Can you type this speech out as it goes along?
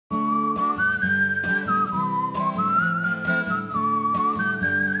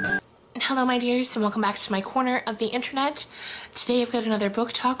Hello my dears, and welcome back to my corner of the internet. Today I've got another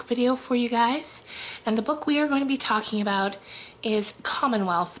book talk video for you guys, and the book we are going to be talking about is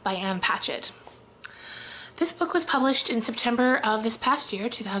Commonwealth by Ann Patchett. This book was published in September of this past year,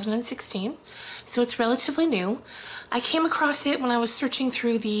 2016, so it's relatively new. I came across it when I was searching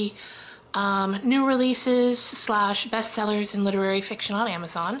through the new releases / bestsellers in literary fiction on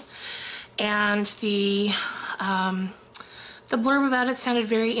Amazon, and the blurb about it sounded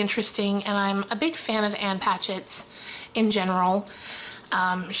very interesting, and I'm a big fan of Ann Patchett's in general.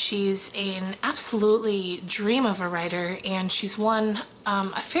 She's an absolutely dream of a writer, and she's won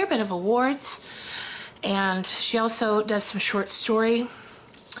a fair bit of awards, and she also does some short story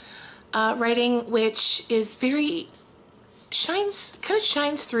writing, which is kind of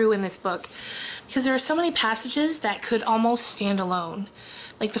shines through in this book, because there are so many passages that could almost stand alone.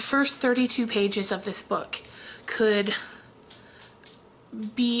 Like the first 32 pages of this book could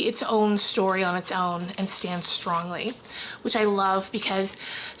be its own story on its own and stand strongly, which I love, because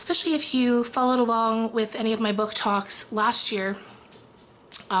especially if you followed along with any of my book talks last year,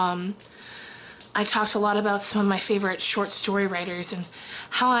 I talked a lot about some of my favorite short story writers and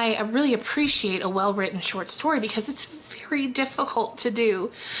how I really appreciate a well-written short story, because it's very difficult to do.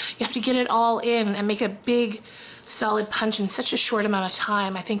 You have to get it all in and make a big solid punch in such a short amount of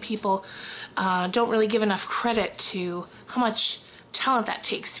time. I think people don't really give enough credit to how much talent that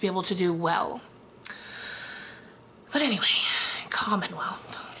takes to be able to do well. But anyway,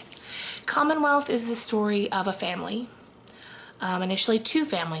 Commonwealth. Commonwealth is the story of a family, initially two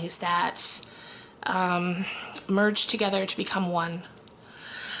families that merged together to become one.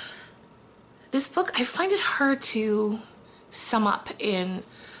 This book, I find it hard to sum up in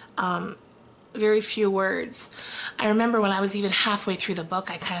very few words. I remember when I was even halfway through the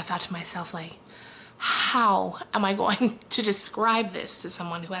book, I kind of thought to myself, like, how am I going to describe this to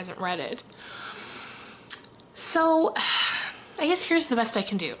someone who hasn't read it? So, I guess here's the best I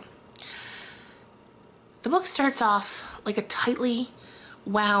can do. The book starts off like a tightly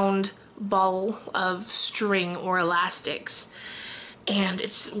wound ball of string or elastics, and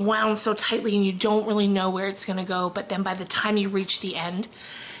it's wound so tightly and you don't really know where it's going to go, but then by the time you reach the end,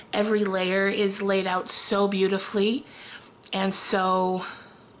 every layer is laid out so beautifully and so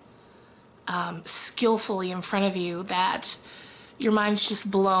skillfully in front of you that your mind's just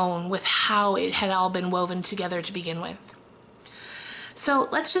blown with how it had all been woven together to begin with. So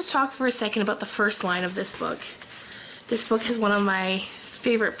let's just talk for a second about the first line of this book. This book has one of my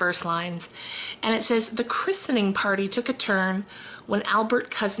favorite first lines, and it says, "The christening party took a turn when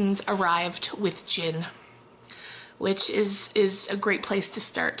Albert Cousins arrived with gin," which is a great place to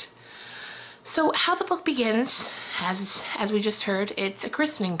start. So how the book begins, as we just heard, it's a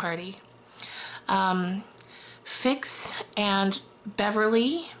christening party. Fix and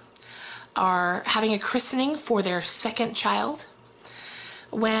Beverly are having a christening for their second child.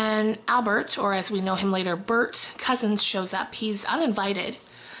 When Albert, or as we know him later, Bert Cousins, shows up, he's uninvited.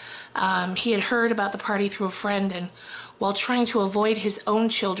 He had heard about the party through a friend, and while trying to avoid his own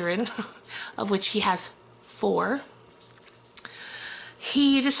children, of which he has 4,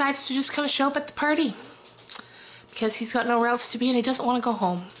 he decides to just kind of show up at the party because he's got nowhere else to be and he doesn't want to go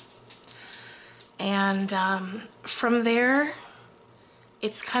home. And from there,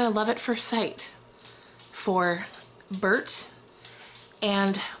 it's kind of love at first sight for Bert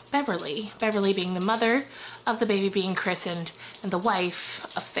and Beverly. Beverly being the mother of the baby being christened and the wife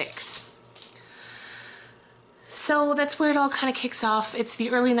of Fix. So that's where it all kind of kicks off. It's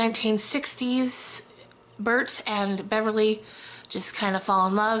the early 1960s. Bert and Beverly just kind of fall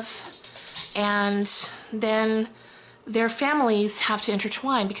in love, and then their families have to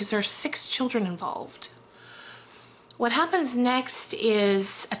intertwine because there are 6 children involved. What happens next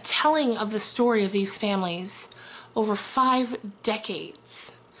is a telling of the story of these families over 5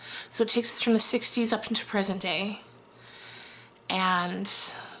 decades. So it takes us from the 60s up into present day. And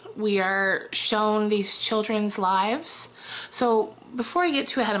we are shown these children's lives. So before I get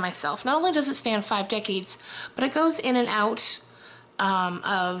too ahead of myself, not only does it span 5 decades, but it goes in and out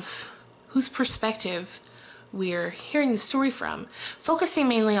of whose perspective we're hearing the story from, focusing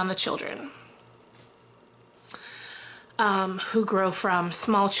mainly on the children, who grow from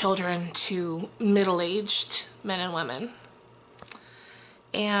small children to middle-aged men and women.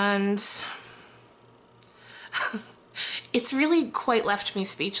 And it's really quite left me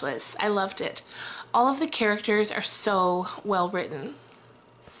speechless. I loved it. All of the characters are so well written.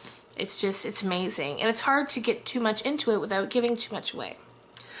 It's amazing. And it's hard to get too much into it without giving too much away.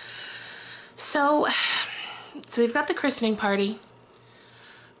 So we've got the christening party,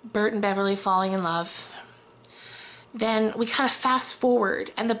 Bert and Beverly falling in love, Then we kind of fast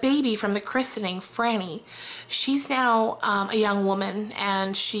forward, and the baby from the christening, Franny, she's now a young woman,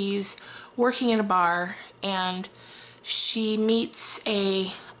 and she's working in a bar, and she meets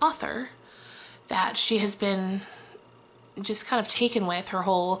a author that she has been just kind of taken with her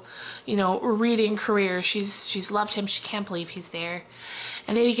whole, reading career. She's loved him. She can't believe he's there.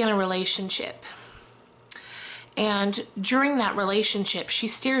 And they begin a relationship. And during that relationship, she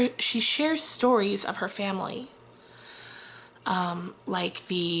shares stories of her family. Like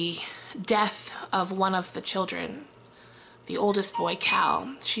the death of one of the children, the oldest boy,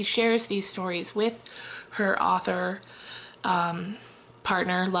 Cal. She shares these stories with her author,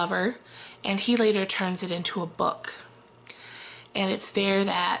 partner, lover, and he later turns it into a book. And it's there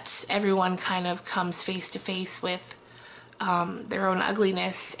that everyone kind of comes face to face with their own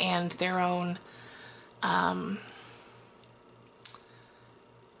ugliness and their own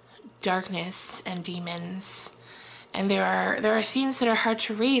darkness and demons. And there are scenes that are hard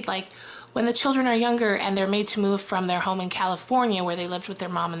to read, like when the children are younger and they're made to move from their home in California, where they lived with their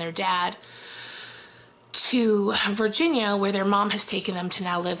mom and their dad, to Virginia, where their mom has taken them to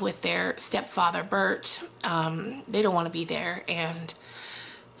now live with their stepfather, Bert. They don't want to be there, and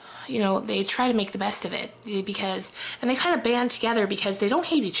they try to make the best of it, and they kind of band together because they don't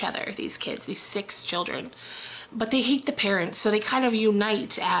hate each other, these kids, these 6 children, but they hate the parents, so they kind of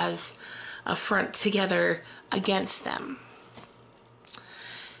unite as a front together against them.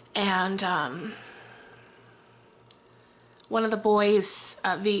 And one of the boys,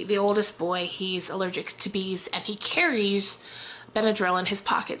 the oldest boy, he's allergic to bees, and he carries Benadryl in his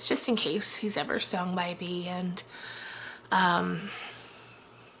pockets just in case he's ever stung by a bee. And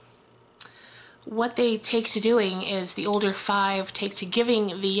what they take to doing is the older 5 take to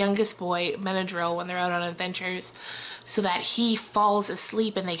giving the youngest boy Benadryl when they're out on adventures, so that he falls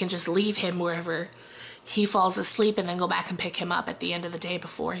asleep and they can just leave him wherever he falls asleep and then go back and pick him up at the end of the day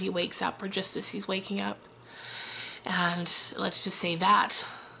before he wakes up or just as he's waking up. And let's just say that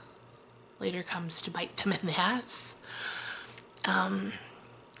later comes to bite them in the ass. And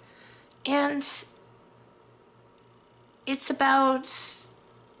it's about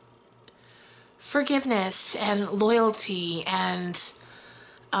forgiveness and loyalty and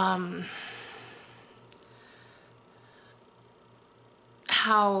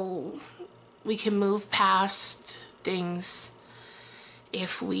how we can move past things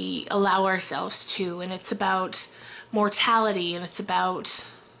if we allow ourselves to. And it's about mortality, and it's about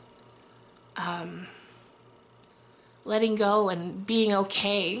letting go and being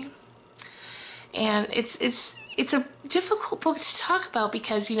okay. And it's a difficult book to talk about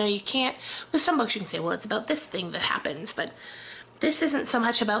because, you can't, with some books you can say, well, it's about this thing that happens, but this isn't so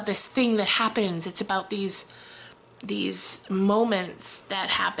much about this thing that happens. It's about these moments that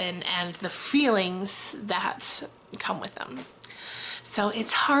happen and the feelings that come with them. So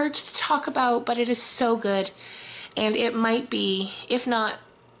it's hard to talk about, but it is so good. And it might be, if not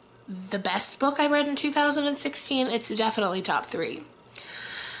the best book I read in 2016, it's definitely top 3.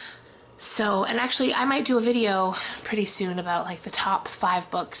 So, and actually I might do a video pretty soon about like the top 5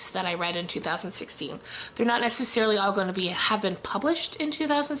 books that I read in 2016. They're not necessarily all going to have been published in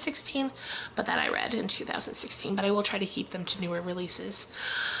 2016, but that I read in 2016, but I will try to keep them to newer releases.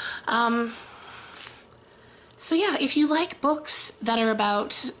 So yeah, if you like books that are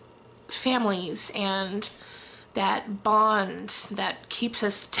about families and that bond that keeps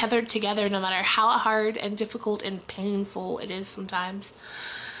us tethered together no matter how hard and difficult and painful it is sometimes,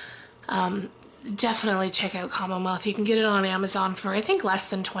 definitely check out Commonwealth. You can get it on Amazon for, I think, less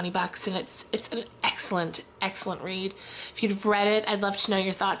than $20, and it's an excellent read. If you've read it, I'd love to know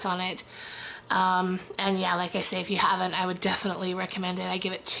your thoughts on it. And yeah, like I say, if you haven't, I would definitely recommend it. I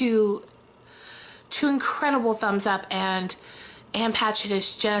give it two incredible thumbs up, and Ann Patchett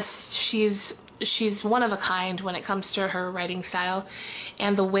is just, she's one of a kind when it comes to her writing style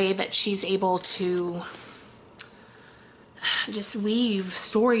and the way that she's able to just weave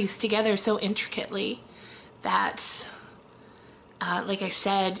stories together so intricately that, like I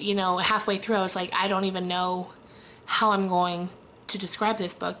said, halfway through I was like, I don't even know how I'm going to describe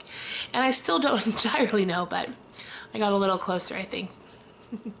this book, and I still don't entirely know, but I got a little closer, I think.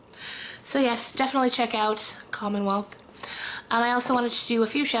 So yes, definitely check out Commonwealth. I also wanted to do a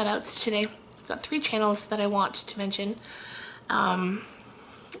few shout outs today. I've got 3 channels that I want to mention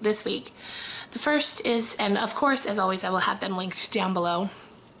this week. The first is, and of course, as always, I will have them linked down below.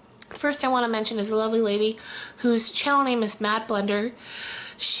 The first I want to mention is a lovely lady whose channel name is Mad Blender.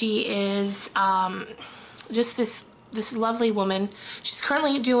 She is just this lovely woman. She's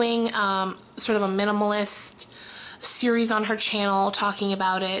currently doing sort of a minimalist series on her channel talking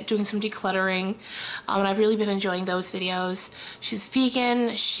about it, doing some decluttering, and I've really been enjoying those videos. She's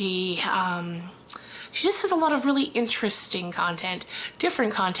vegan. She just has a lot of really interesting content,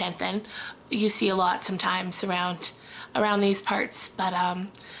 different content than you see a lot sometimes around these parts, but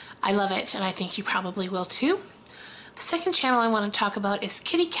I love it, and I think you probably will too. The second channel I want to talk about is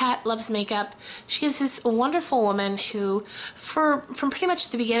Kitty Cat Loves Makeup. She is this wonderful woman who, from pretty much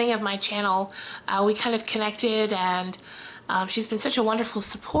the beginning of my channel, we kind of connected, and she's been such a wonderful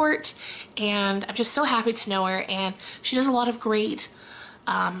support, and I'm just so happy to know her. And she does a lot of great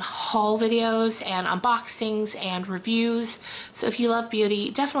haul videos and unboxings and reviews. So if you love beauty,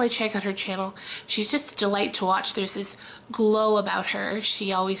 definitely check out her channel. She's just a delight to watch. There's this glow about her.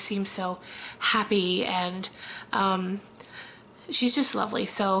 She always seems so happy, and she's just lovely.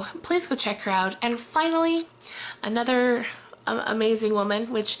 So please go check her out. And finally, another amazing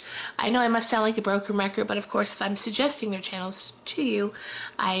woman, which I know I must sound like a broken record, but of course if I'm suggesting their channels to you,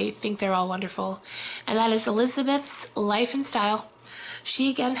 I think they're all wonderful. And that is Elizabeth's Life and Style.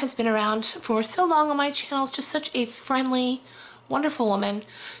 She again has been around for so long on my channel. Just such a friendly, wonderful woman.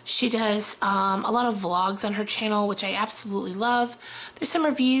 She does a lot of vlogs on her channel, which I absolutely love. There's some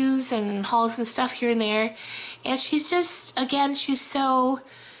reviews and hauls and stuff here and there. And she's just, again, she's so,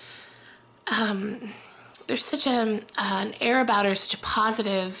 there's such an air about her, such a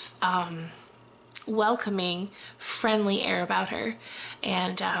positive, welcoming, friendly air about her.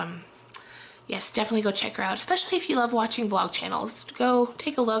 And yes, definitely go check her out, especially if you love watching vlog channels. Go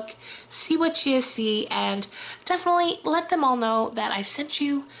take a look, see what you see, and definitely let them all know that I sent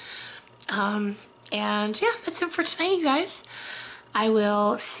you. And yeah, that's it for tonight, you guys. I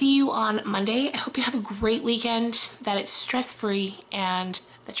will see you on Monday. I hope you have a great weekend, that it's stress-free, and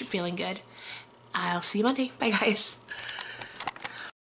that you're feeling good. I'll see you Monday. Bye, guys.